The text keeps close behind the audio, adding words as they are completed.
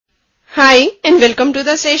Hi and welcome to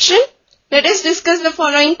the session. Let us discuss the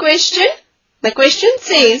following question. The question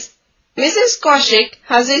says, Mrs. Kaushik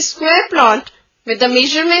has a square plot with the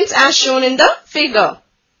measurements as shown in the figure.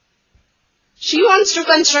 She wants to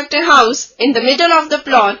construct a house in the middle of the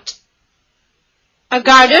plot. A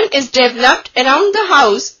garden is developed around the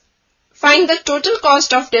house. Find the total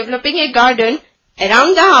cost of developing a garden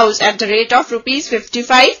around the house at the rate of Rs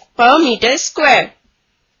 55 per meter square.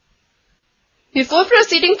 Before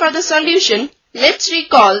proceeding for the solution, let's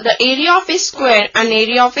recall the area of a square and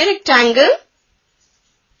area of a rectangle.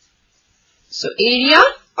 So, area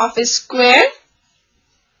of a square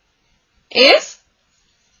is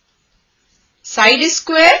side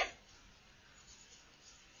square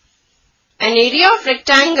and area of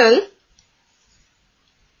rectangle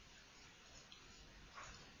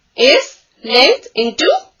is length into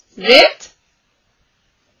breadth.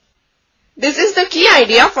 This is the key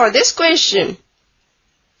idea for this question.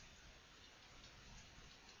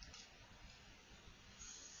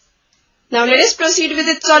 Now let us proceed with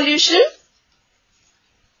its solution.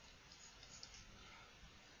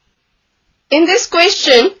 In this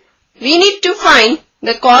question, we need to find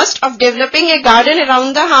the cost of developing a garden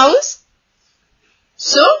around the house.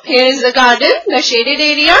 So, here is the garden, the shaded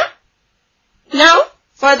area. Now,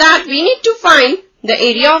 for that we need to find the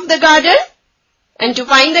area of the garden. And to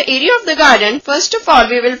find the area of the garden, first of all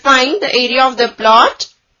we will find the area of the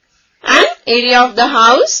plot and area of the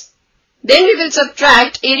house. Then we will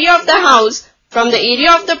subtract area of the house from the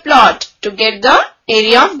area of the plot to get the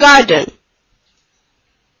area of garden.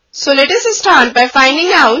 So let us start by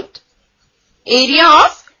finding out area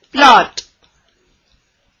of plot.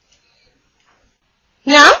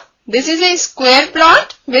 Now this is a square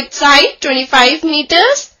plot with side 25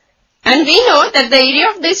 meters and we know that the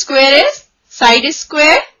area of the square is side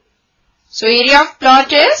square. So area of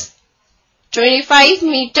plot is 25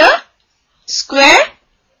 meter square,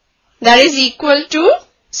 that is equal to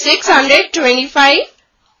 625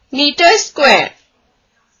 meter square.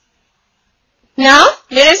 Now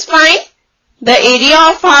let us find the area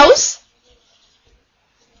of house.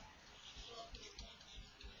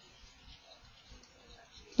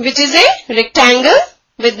 Which is a rectangle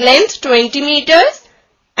with length 20 meters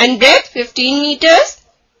and breadth 15 meters.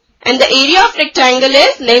 And the area of rectangle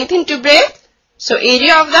is length into breadth. So,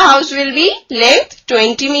 area of the house will be length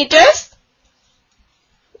 20 meters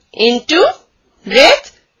into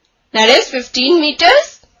breadth, that is 15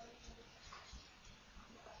 meters.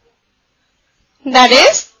 That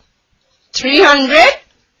is 300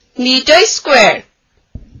 meters square.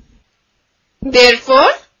 Therefore,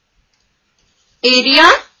 area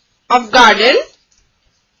of garden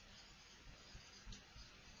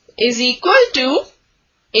is equal to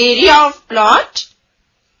area of plot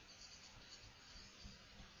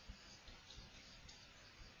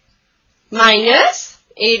minus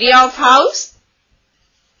area of house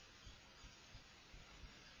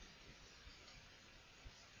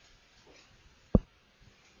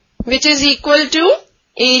which is equal to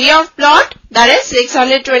area of plot, that is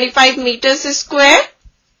 625 meters square,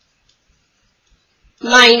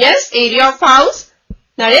 minus area of house,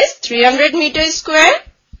 that is 300 meters square,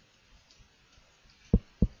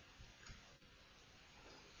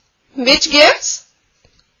 which gives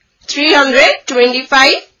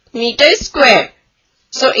 325 meters square.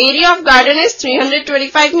 So, area of garden is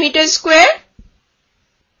 325 meters square.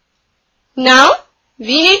 Now,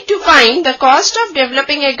 we need to find the cost of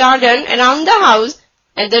developing a garden around the house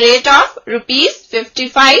at the rate of Rs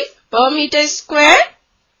 55 per meter square.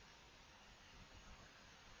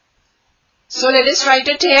 So, let us write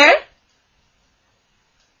it here.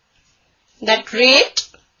 That rate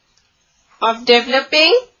of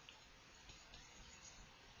developing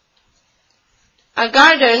a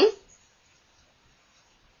garden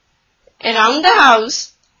around the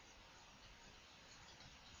house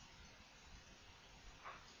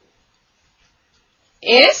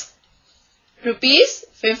is Rs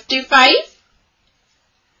 55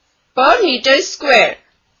 per meter square.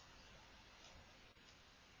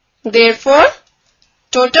 Therefore,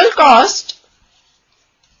 total cost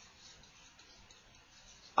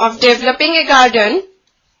of developing a garden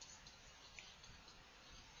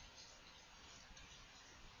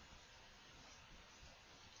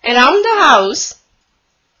around the house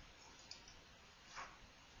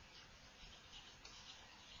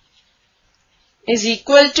is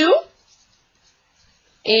equal to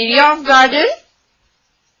area of garden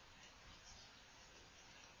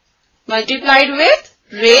multiplied with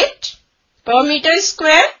rate per meter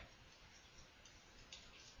square.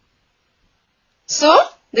 So,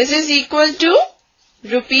 this is equal to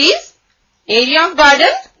rupees area of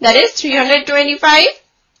garden, that is 325,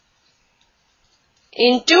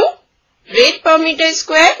 into rate per meter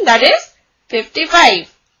square, that is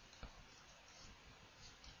 55,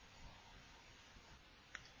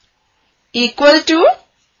 equal to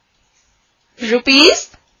rupees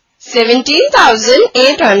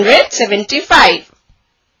 17,875.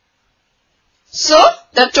 So,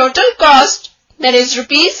 the total cost, that is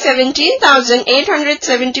rupees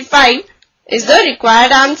 17,875, is the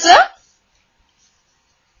required answer.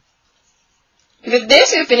 With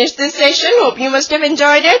this, we finish this session. Hope you must have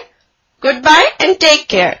enjoyed it. Goodbye and take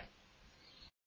care.